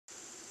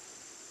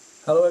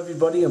Hello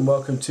everybody and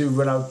welcome to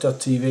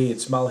runout.tv.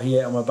 It's Mal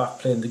here and we're back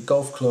playing the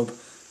golf club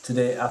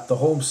today at the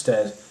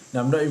Homestead. Now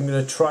I'm not even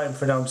going to try and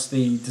pronounce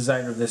the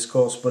designer of this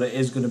course, but it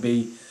is going to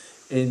be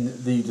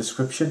in the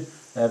description.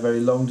 A very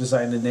long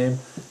designer name.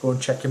 Go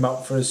and check him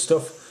out for his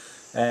stuff.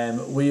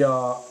 We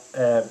are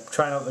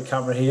trying out the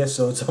camera here,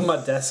 so it's on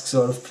my desk,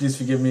 so please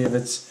forgive me if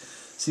it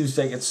seems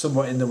like it's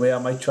somewhat in the way. I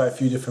might try a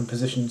few different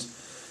positions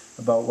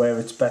about where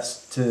it's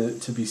best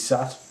to be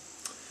sat.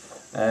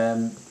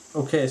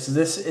 Okay, so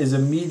this is a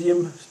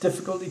medium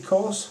difficulty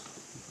course,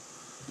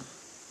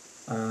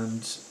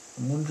 and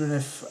I'm wondering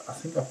if I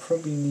think I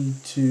probably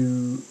need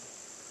to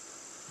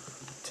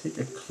take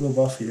a club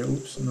off here.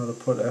 Oops, not a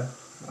putter,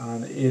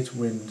 and 8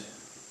 wind.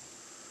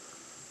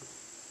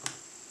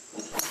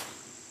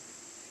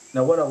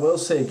 Now what I will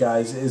say,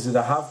 guys, is that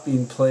I have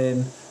been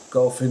playing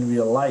golf in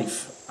real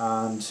life,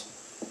 and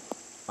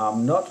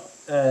I'm not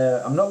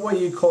what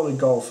you call a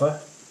golfer.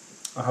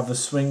 I have a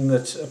swing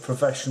that a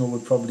professional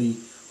would probably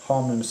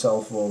harm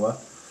himself over,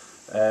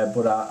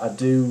 but I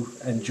do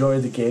enjoy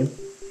the game.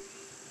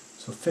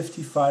 So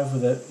 55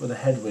 with a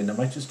headwind. I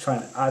might just try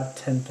and add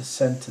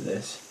 10% to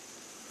this.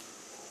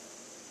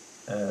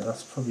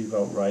 That's probably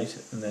about right,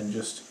 and then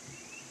just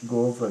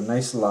go over a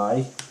nice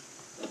lie.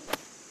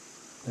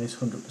 Nice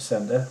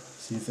 100%er.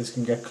 See if this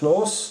can get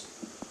close.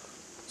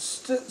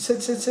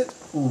 Sit.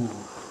 Ooh.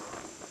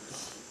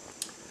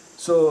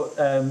 So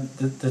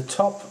the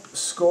top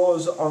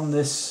scores on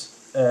this.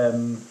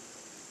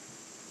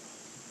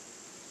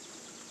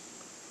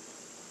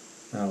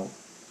 Now,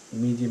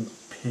 medium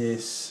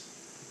pace.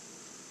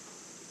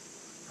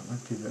 That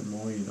might be a bit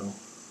more, you know.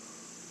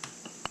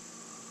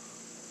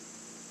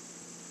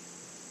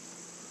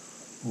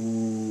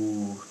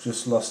 Ooh,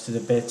 just lost it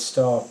a bit.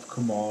 Stop.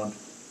 Come on.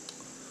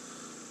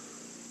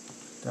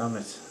 Damn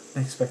it.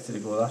 Didn't expect it to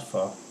go that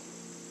far.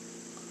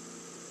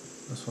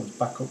 This one's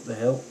back up the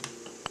hill.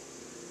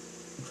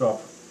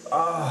 Drop.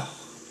 Ah,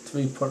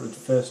 3-putted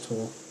first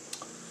hole.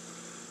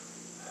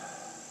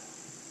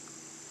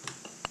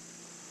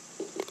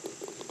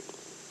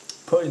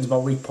 Putting's my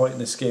weak point in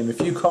this game. If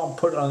you can't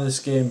put it on this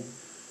game,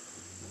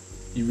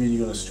 you're really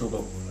going to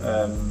struggle.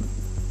 Damn.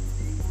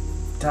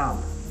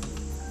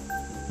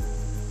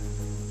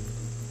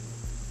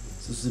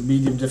 So this is a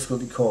medium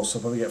difficulty course, so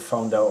I'll probably get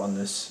found out on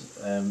this.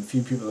 A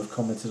few people have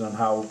commented on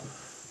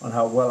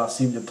how well I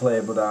seem to play,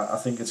 but I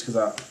think it's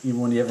because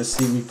you only ever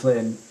see me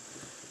playing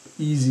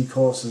easy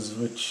courses,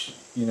 which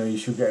you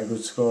should get a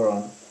good score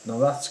on. Now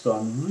that's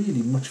gone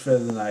really much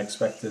further than I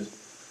expected.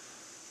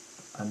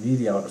 I'm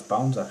nearly out of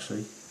bounds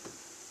actually.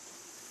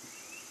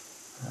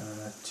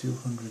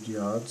 200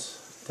 yards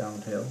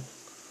downhill,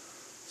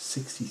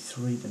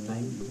 63 to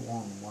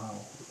 91.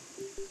 Wow.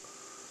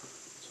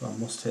 So I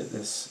must hit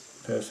this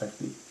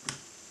perfectly.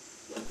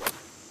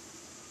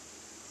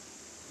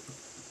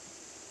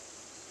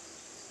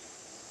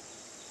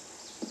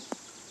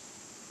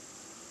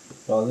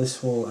 Well, this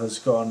hole has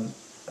gone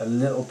a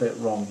little bit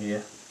wrong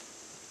here.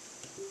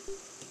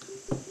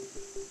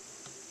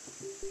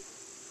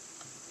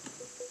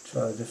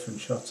 Try the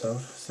different shots out.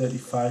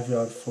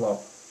 35-yard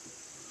flop.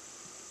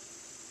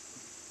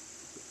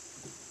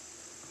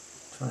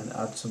 Try and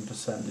add some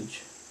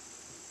percentage.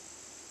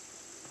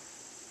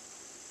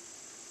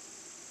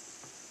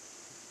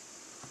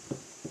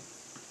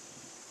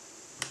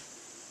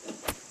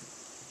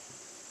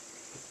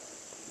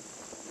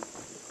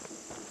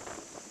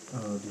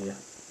 Oh dear.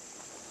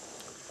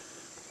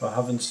 So I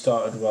haven't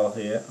started well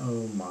here.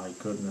 Oh my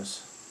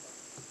goodness.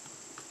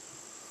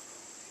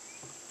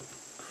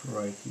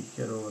 Crikey,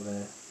 get over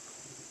there.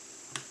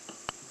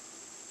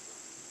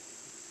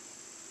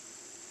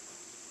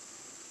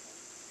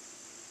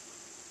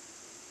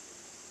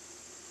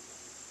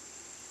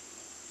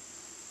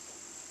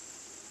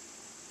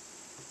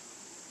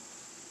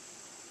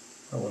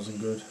 That wasn't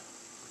good.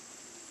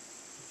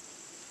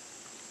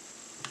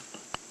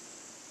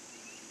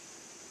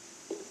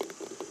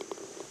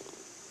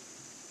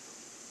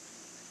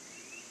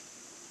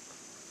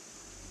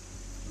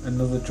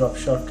 Another drop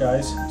shot,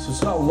 guys. So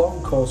it's not a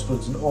long course, but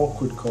it's an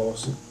awkward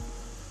course.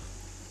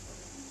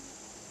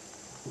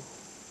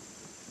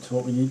 So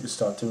what we need to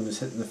start doing is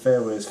hitting the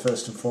fairways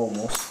first and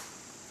foremost.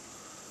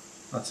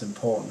 That's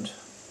important.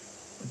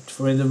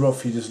 For in the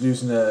rough, you're just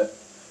losing an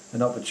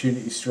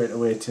opportunity straight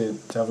away to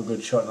have a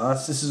good shot. Now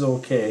this is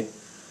okay.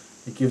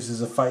 It gives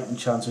us a fighting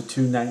chance with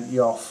 290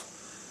 off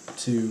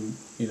to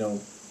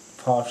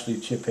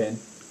partially chip in.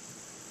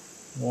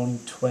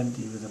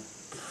 120 with a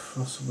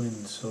plus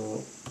wind,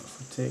 so if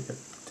we take a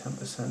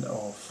 10%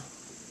 off,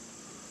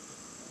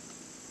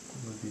 it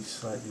would be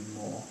slightly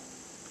more.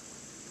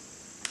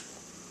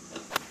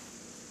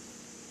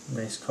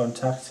 Nice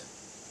contact.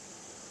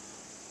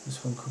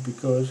 This one could be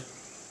good.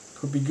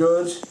 Could be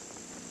good.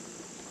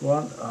 Go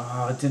on.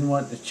 Ah, I didn't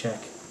want to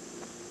check.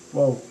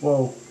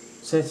 Whoa.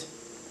 Sit.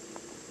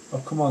 Oh,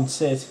 come on,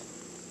 sit.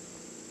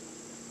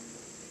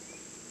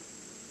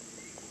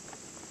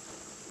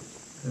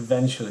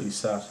 Eventually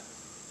sat.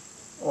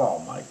 Oh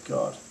my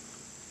god.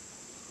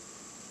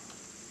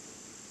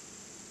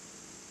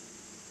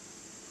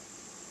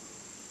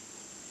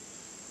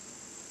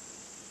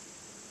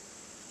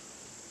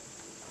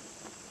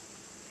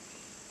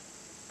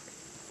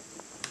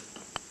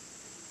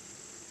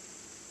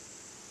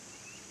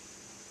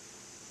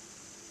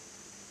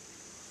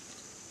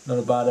 Not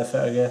a bad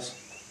effort, I guess.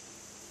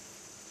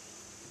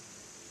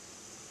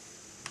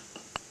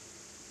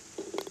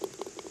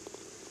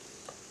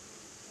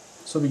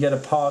 So we get a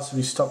par, so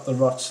we stop the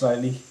rot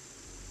slightly.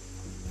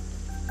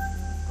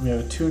 We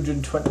have a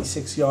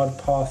 226 yard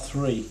par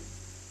 3.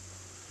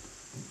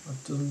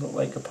 That doesn't look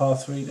like a par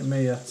 3 to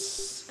me.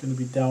 That's going to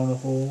be down a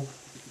hole.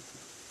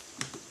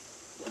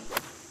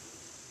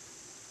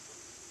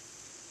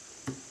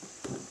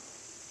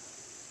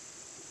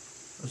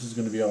 This is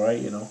going to be alright,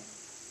 you know.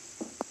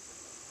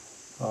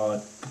 Oh,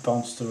 it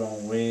bounced the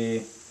wrong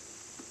way.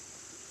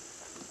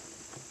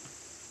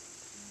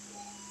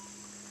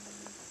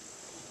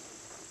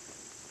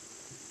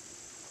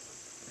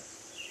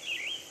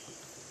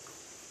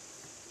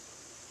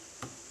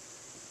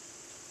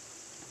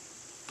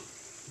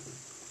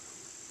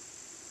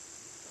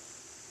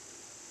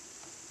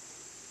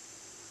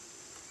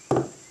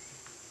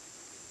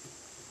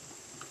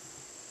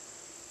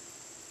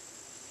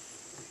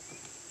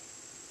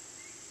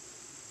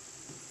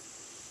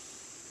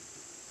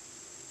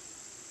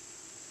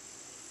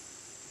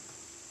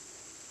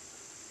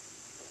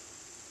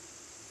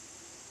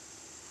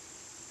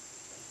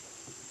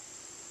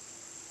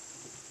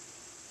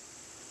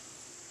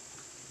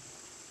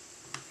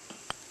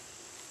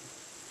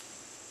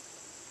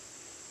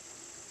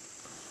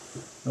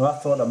 Now I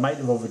thought I might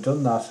have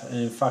overdone that, and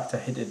in fact I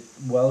hit it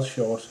well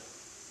short.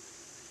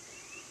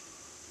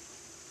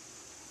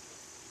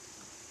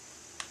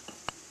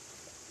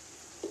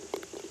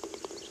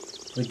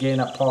 But again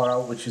I par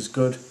out, which is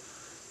good.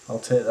 I'll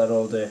take that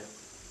all day.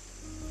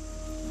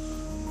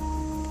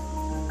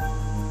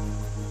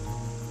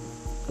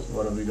 So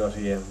what have we got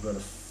here? We've got a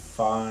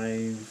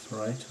 5,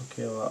 right?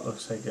 Okay, well that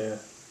looks like a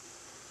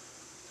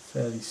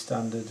fairly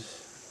standard.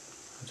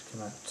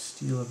 Can I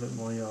steal a bit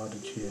more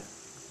yardage here?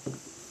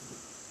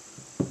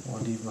 I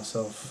want to leave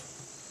myself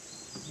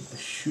a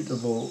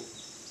shootable,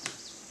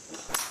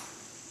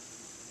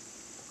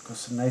 got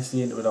some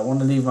nicely into it. I want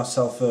to leave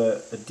myself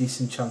a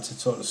decent chance at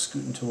sort of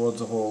scooting towards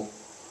the hole.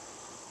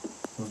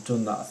 We've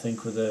done that, I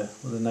think, with a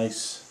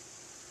nice,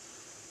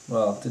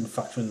 well, didn't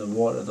factor in the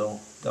water though,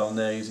 down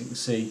there, as you can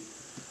see.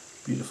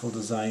 Beautiful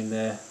design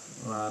there,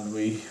 and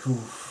we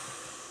gonna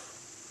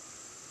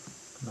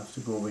have to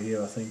go over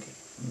here, I think.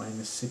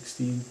 Minus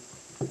 16,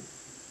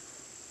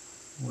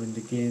 wind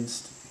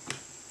against.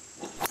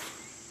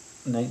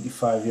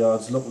 95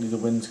 yards. Luckily the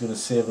wind's going to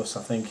save us,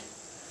 I think.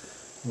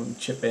 We can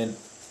chip in.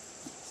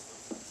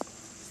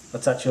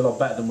 That's actually a lot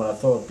better than what I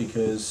thought,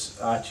 because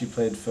I actually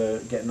played for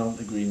getting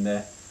onto the green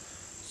there,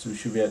 so we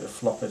should be able to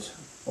flop it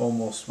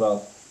almost.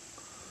 Well,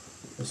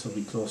 this will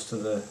be close to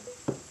the,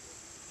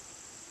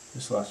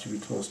 this will actually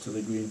be close to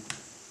the green.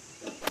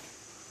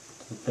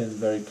 The pin's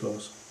very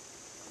close.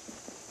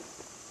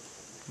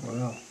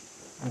 Wow.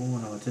 Oh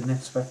no, I didn't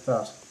expect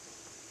that.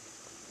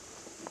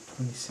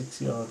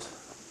 26 yards.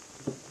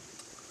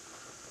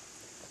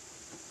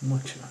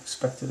 Much I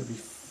expected to be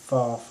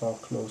far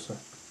closer.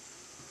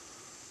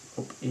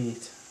 Up 8,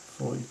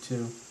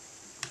 42.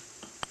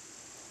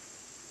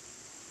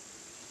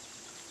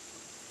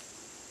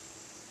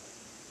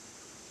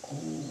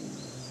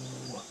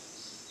 Oh.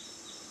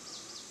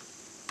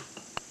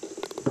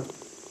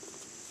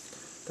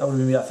 That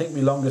would be, I think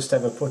my longest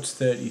ever putt's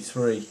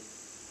 33.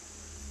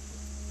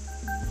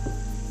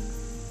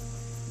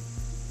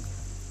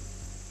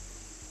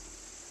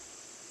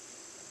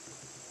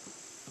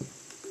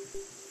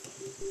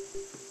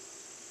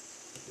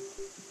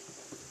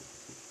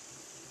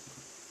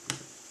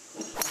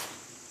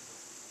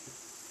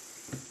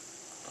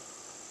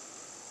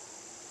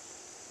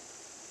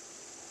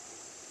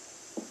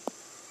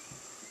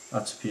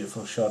 That's a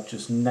beautiful shot,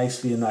 just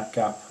nicely in that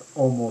gap.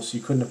 Almost,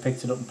 you couldn't have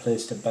picked it up and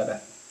placed it better.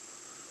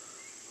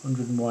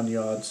 101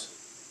 yards.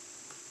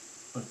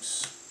 Looks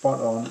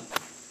spot on.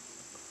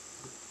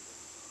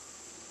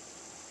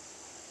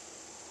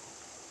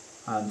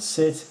 And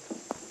sit,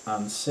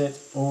 and sit.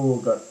 Oh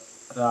God,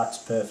 that's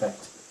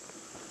perfect.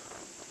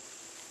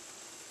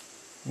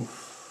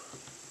 Oof.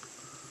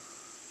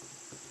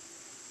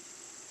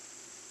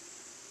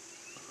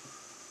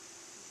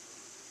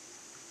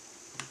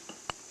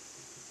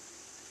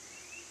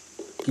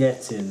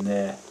 Get in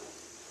there.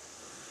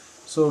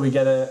 So we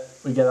get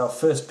our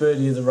first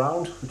birdie of the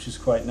round, which is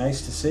quite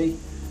nice to see,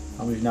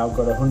 and we've now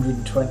got a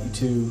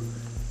 122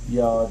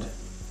 yard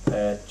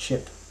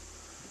chip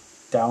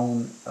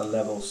down a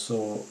level.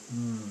 So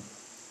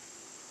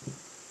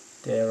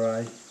dare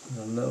I,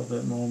 a little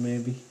bit more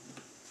maybe.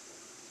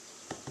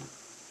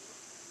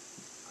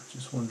 I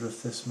just wonder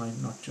if this might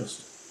not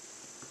just,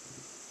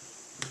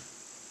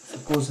 if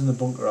it goes in the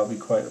bunker, I'll be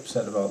quite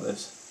upset about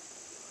this.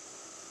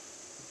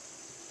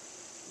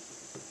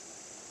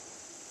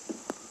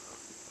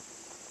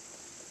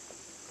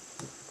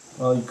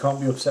 Well, you can't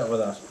be upset with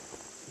that.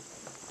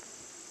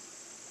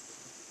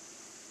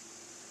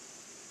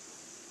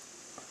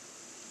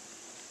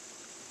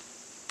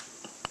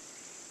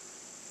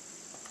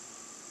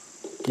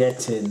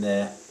 Get in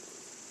there.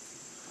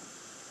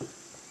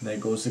 There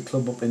goes the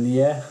club up in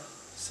the air,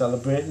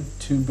 celebrating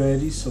 2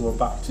 birdies, so we're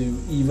back to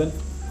even.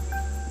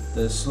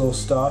 The slow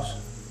start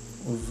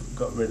we've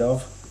got rid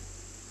of.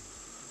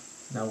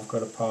 Now we've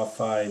got a par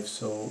 5,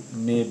 so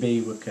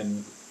maybe we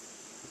can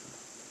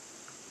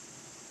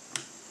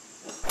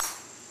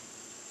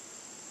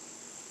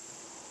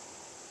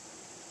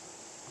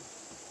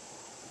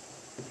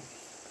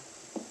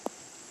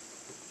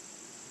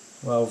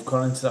well, we've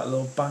gone into that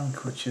little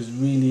bank, which is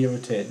really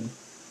irritating.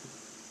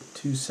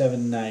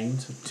 279,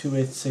 so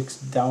 286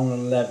 down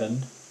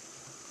 11.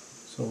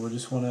 So we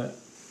just want to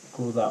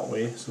go that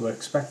way. So we're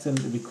expecting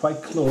to be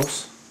quite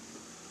close.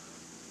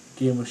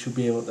 Again, we should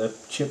be able to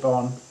chip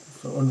on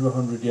for under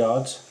 100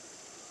 yards.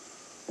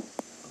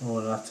 Oh,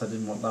 I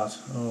didn't want that.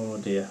 Oh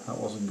dear, that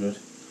wasn't good.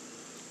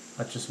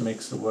 That just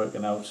makes the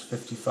working out.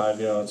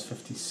 55 yards,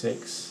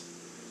 56,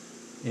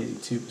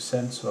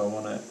 82%. So I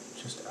want to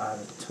just add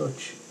a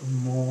touch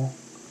more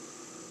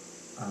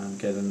and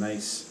get a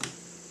nice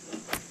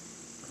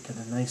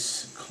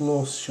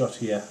close shot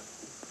here.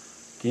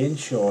 Gain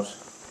short,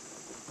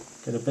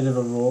 get a bit of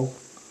a roll,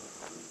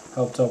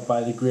 helped out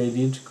by the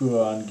gradient.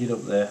 Go on, get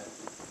up there.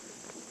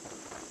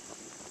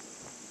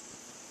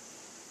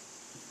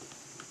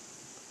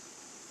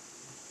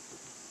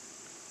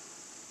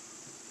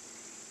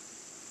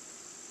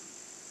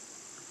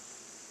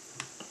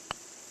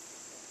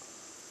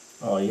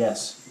 Oh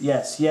yes,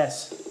 yes,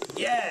 yes,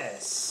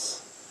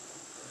 yes!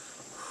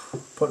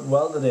 Putting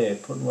well today,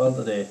 putting well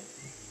today.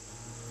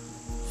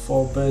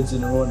 4 birds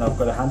in a row, and I've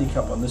got a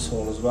handicap on this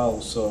hole as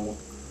well, so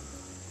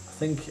I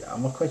think,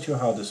 I'm not quite sure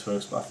how this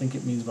works, but I think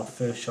it means my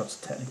first shot's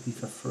technically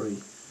for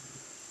free.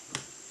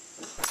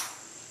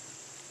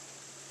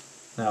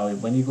 Now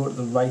when you go to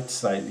the right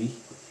slightly,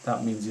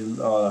 that means you,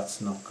 oh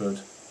that's not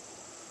good.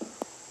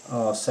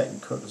 Oh,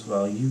 second cut as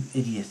well, you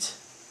idiot.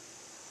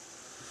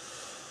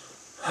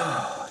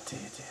 Oh dear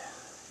dear.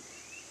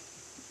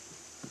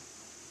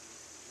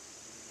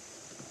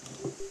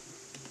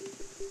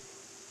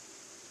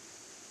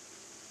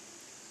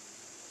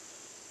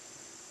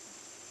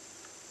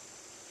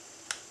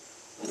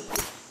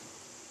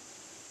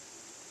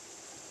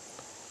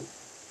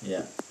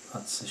 Yeah,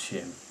 that's a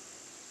shame.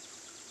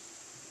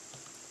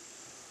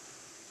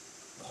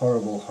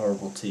 Horrible,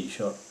 horrible tee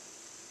shot.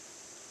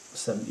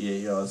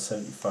 78 yards,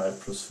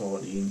 75 plus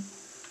 14.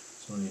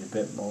 So we need a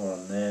bit more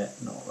on there,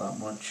 not that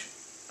much.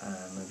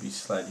 Maybe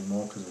slightly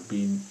more because we've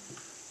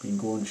been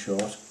going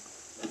short.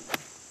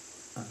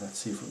 And let's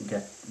see if we can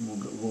get, we're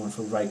going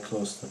for right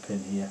close to the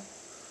pin here.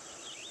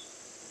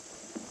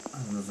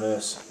 And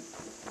reverse.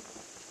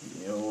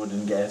 Oh,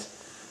 didn't get it.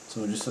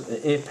 So we're just at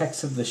the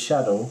apex of the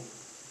shadow.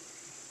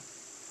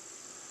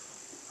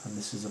 And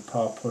this is a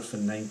par putt for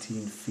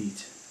 19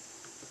 feet.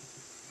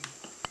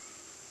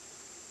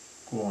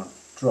 Go on,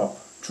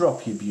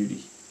 drop your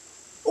beauty.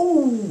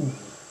 Oh!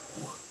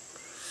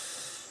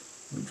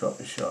 We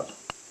dropped a shot.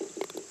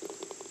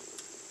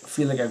 I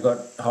feel like I got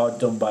hard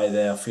done by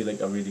there. I feel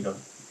like I really got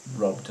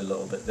robbed a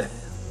little bit there.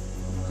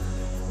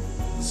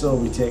 So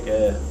we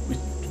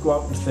go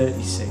out in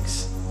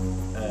 36.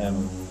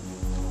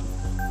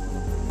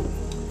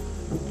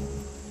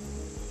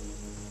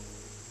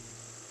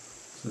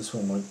 So this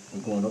one we're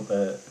going up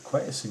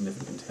quite a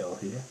significant hill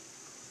here.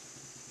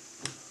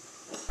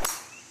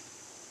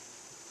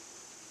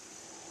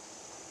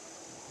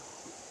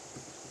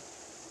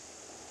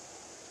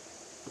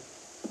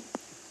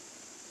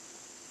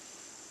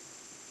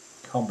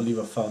 Can't believe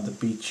I found the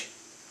beach.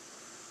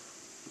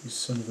 You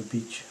son of a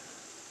beach.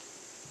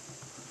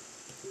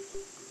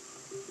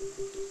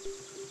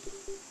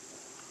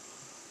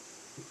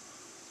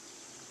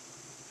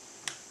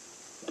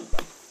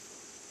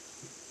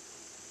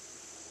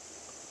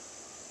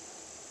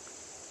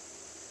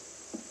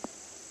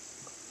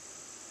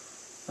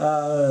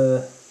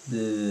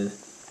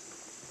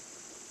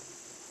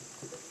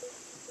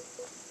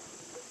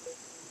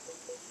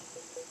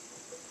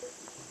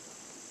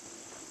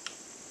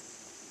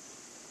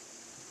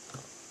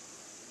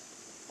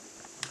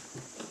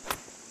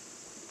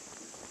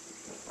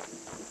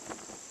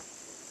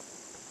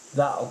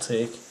 That'll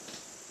take.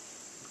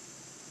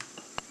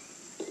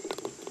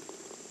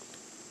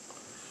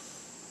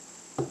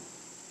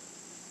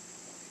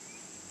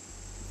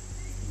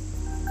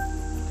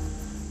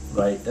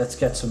 Right, let's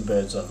get some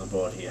birds on the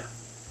board here.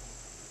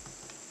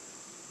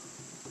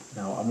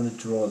 Now I'm going to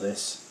draw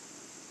this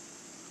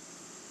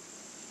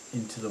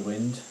into the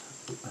wind.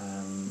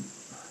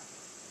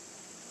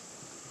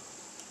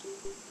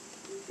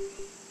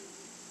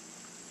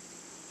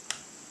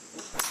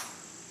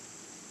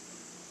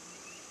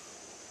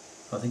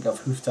 I think I've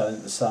hoofed that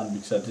into the sand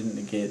because I didn't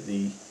negate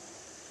the...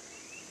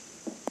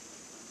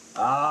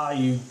 Ah,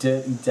 you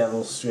dirty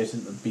devil, straight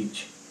into the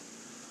beach.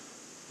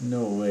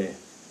 No way.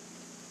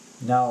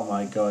 Now,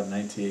 my God,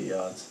 98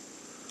 yards.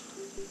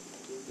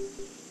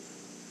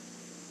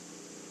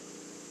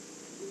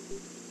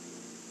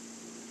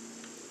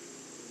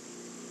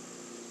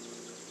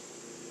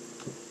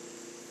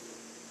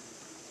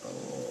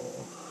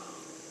 Oh.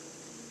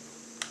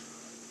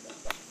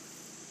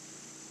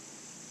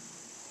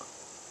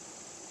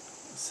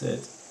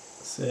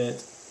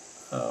 Sit.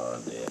 Oh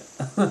dear.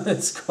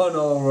 It's gone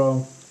all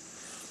wrong.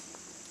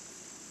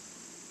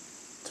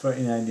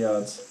 29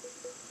 yards.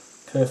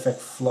 perfect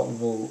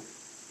floppable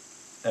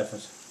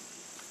effort.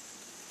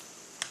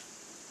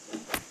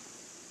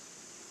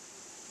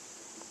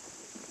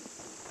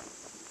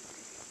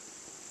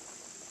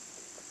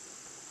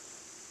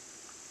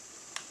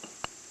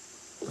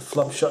 The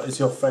flop shot is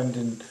your friend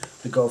in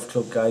the golf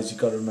club, guys.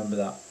 You've got to remember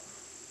that.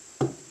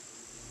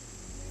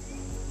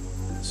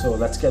 So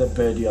let's get a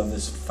birdie on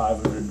this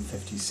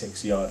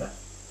 556 yarder.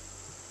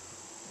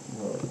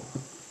 Whoa.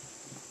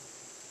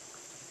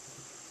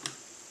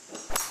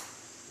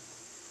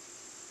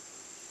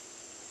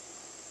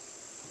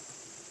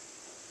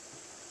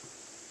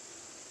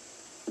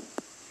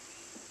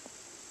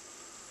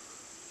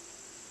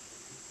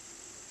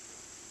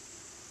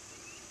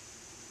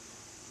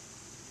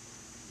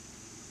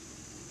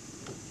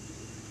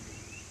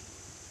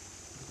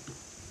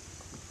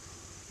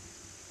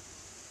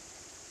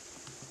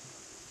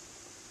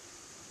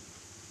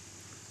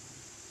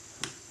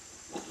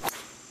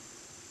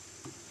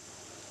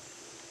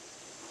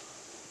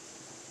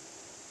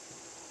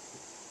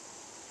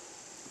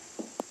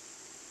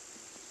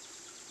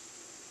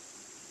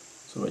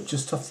 So we're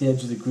just off the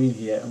edge of the green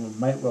here, and we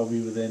might well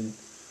be within,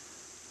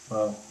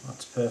 well,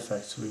 that's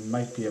perfect, so we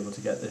might be able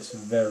to get this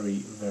very,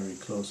 very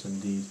close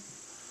indeed.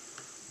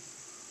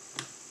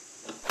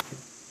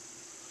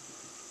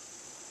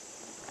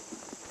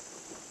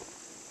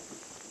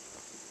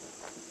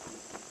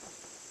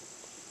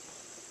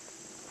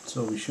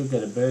 So we should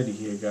get a birdie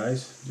here,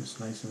 guys, just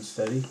nice and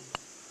steady.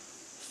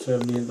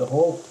 Firmly in the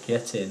hole,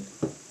 get in.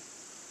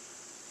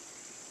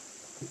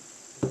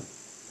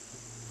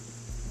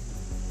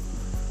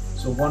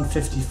 So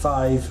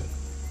 155.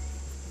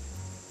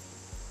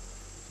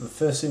 So the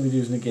first thing we do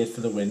is negate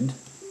for the wind.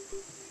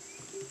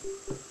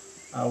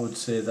 I would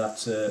say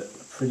that's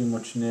pretty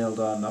much nailed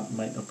on. That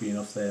might not be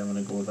enough there. I'm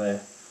going to go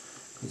there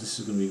because this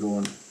is going to be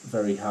going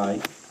very high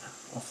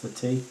off the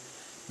tee.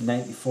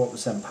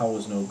 94% power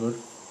is no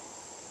good.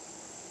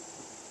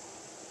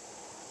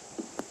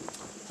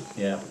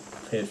 Yeah,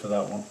 paid for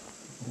that one.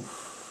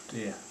 Oof,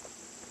 dear.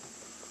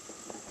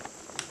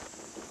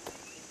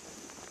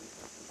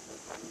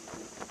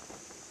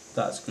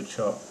 That's a good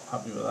shot.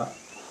 Happy with that.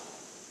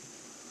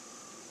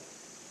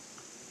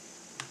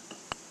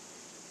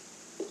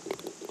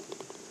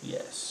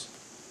 Yes.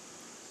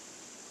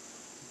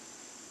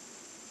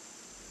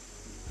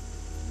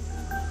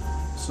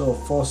 So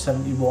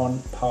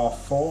 471 par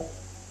 4.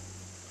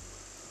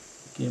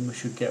 Again, we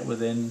should get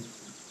within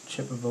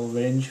chippable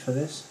range for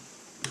this.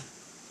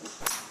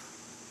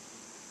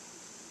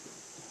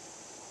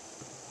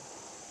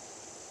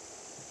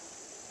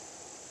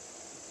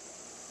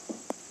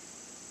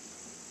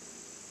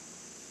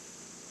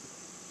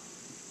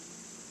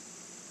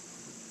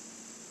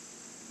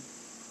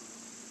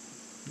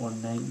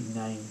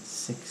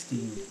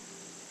 $199.16.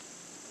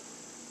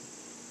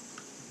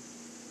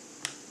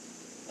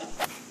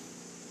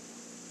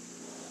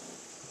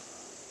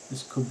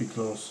 This could be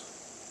close.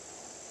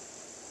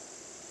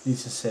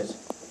 Needs to sit.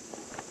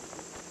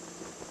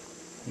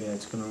 Yeah,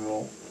 it's going to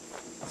roll.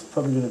 It's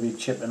probably going to be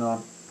chipping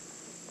on.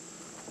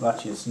 Well,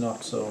 actually it's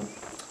not, so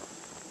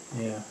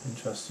yeah,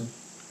 interesting.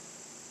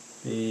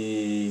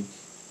 Big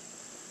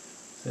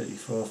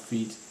 34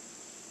 feet.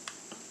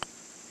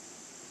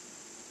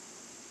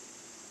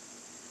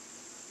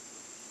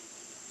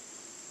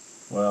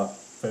 Well,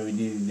 very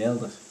nearly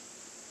nailed it.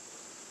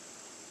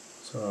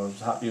 So I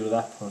was happy with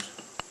that putt.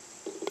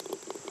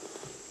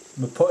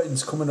 My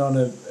putting's coming on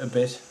a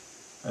bit.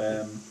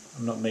 I'm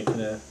not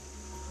making a...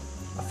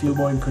 I feel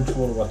more in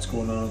control of what's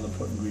going on the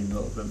putting green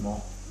a little bit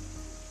more.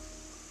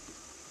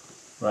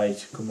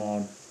 Right, come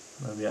on.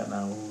 Where are we at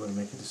now? We're going to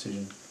make a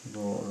decision.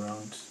 Go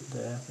around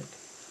there, I think.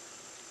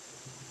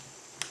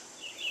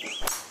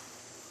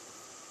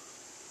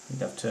 I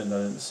think I've turned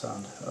that into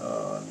sand.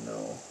 Oh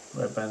no.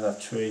 Right behind that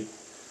tree.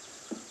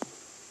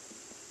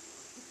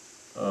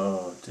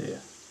 Oh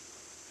dear.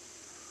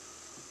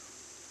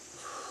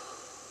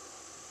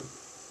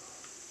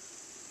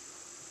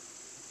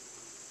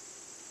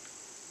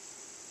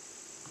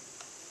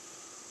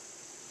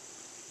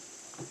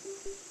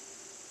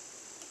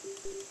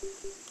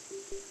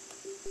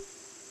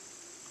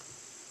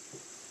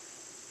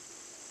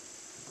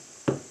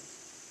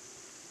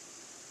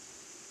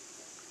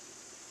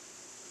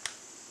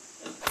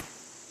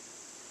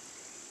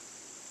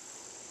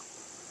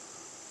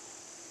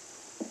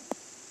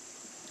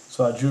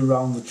 So I drew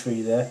round the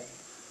tree there.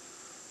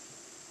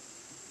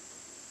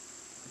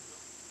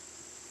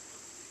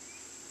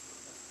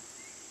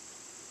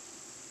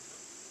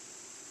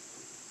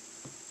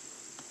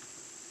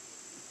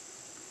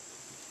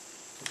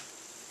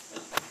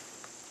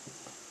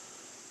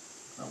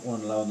 That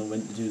won't allow the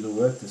wind to do the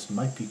work. This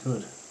might be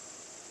good.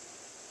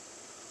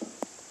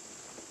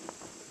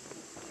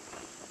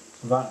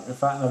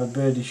 If I can have a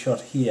birdie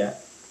shot here,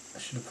 I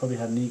should have probably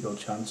had an eagle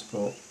chance,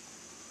 but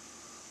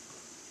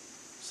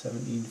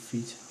 17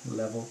 feet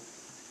level.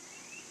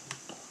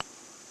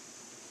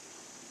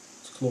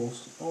 It's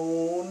close.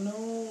 Oh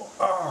no!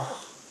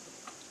 Oh.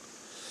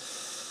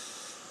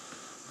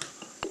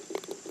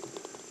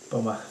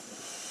 Bummer.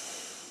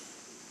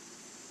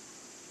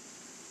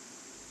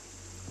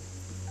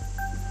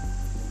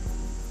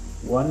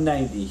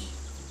 190.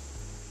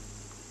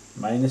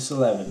 Minus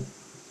 11.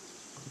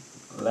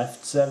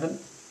 Left 7.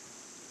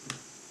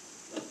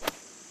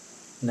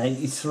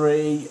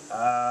 93.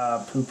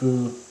 Poo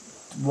poo.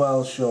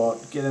 Well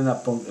short. Get in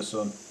that bunker,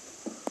 son.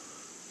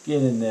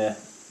 Get in there.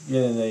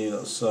 Get in there, you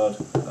little sod.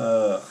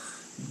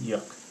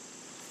 Yuck.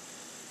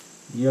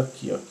 Yuck,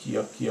 yuck,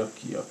 yuck, yuck,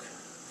 yuck.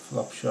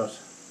 Flop shot.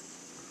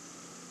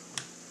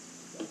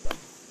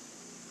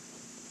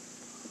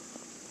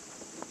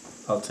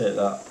 I'll take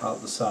that out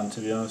of the sand,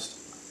 to be honest.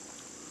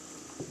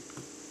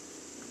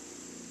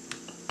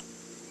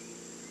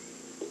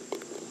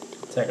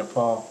 Take a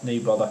par, knee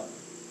bother.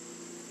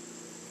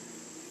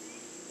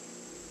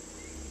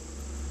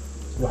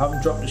 So we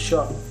haven't dropped a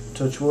shot,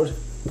 touch wood.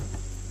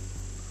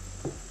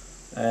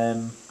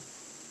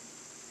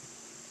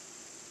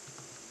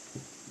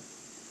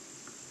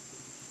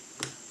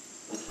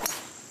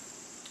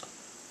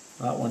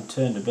 That one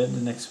turned a bit,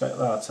 didn't expect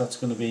that, so that's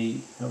going to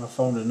be, have I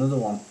found another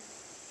one?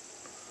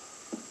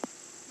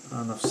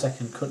 And I've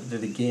second cutted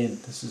it again.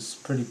 This is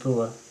pretty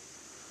poor.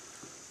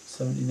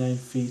 79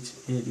 feet,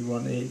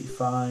 81,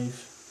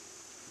 85.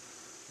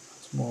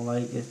 That's more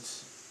like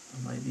it.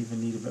 I might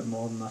even need a bit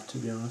more than that, to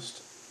be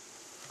honest.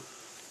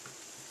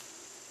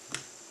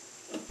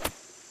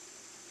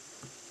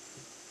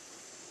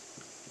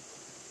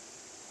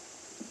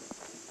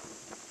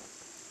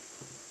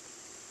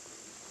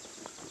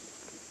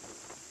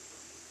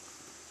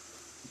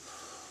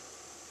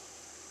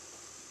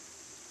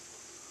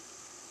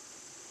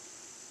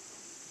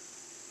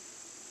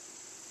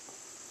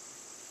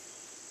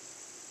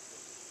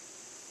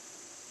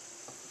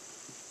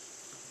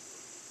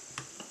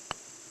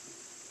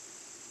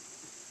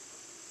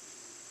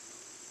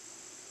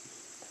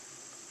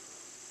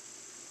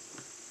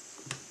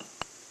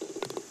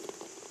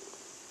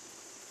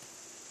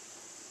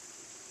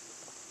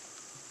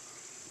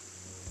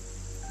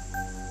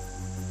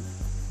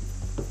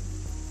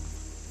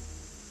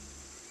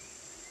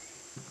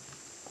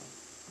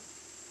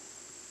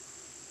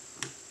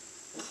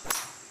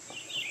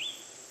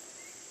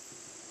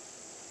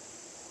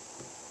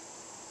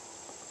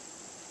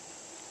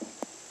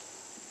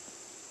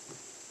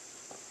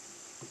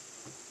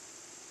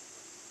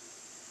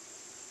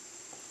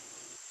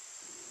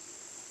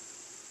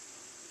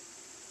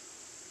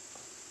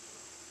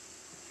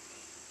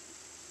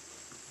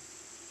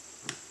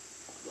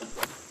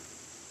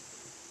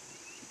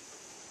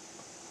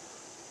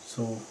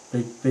 So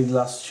big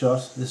last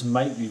shot. This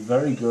might be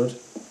very good.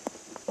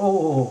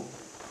 Oh,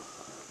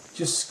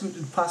 just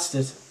scooted past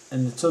it,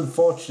 and it's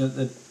unfortunate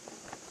that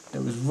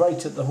it was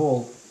right at the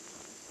hole.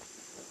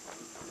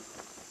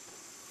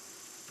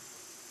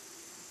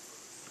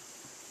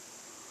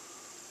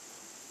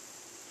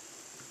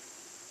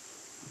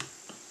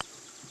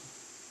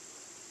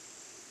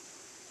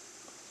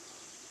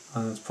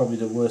 And it's probably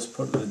the worst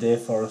putt of the day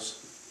for us.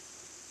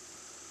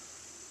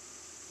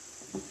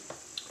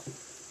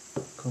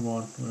 Come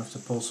on, we're going to have to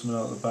pull something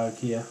out of the bag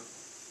here.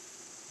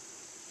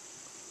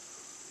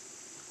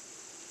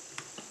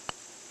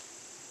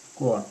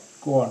 Go on,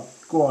 go on,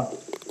 go on.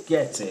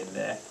 Get in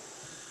there.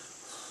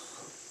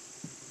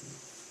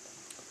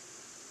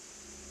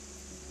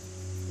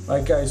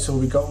 Right guys, so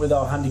we got with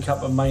our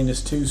handicap a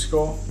 -2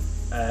 score.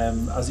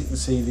 As you can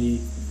see, the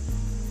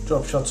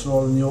drop shots are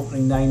all in the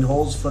opening 9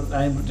 holes, front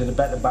 9, but did a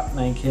better back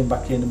 9, came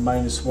back in at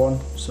 -1.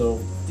 So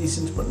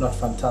decent but not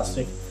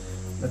fantastic.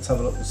 Let's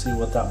have a look and see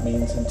what that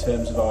means in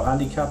terms of our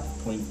handicap.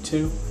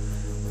 0.2,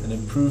 an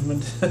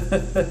improvement.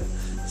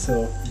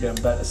 So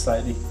getting better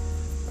slightly,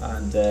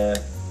 and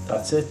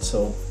that's it.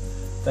 So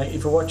thank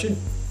you for watching.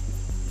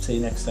 See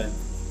you next time.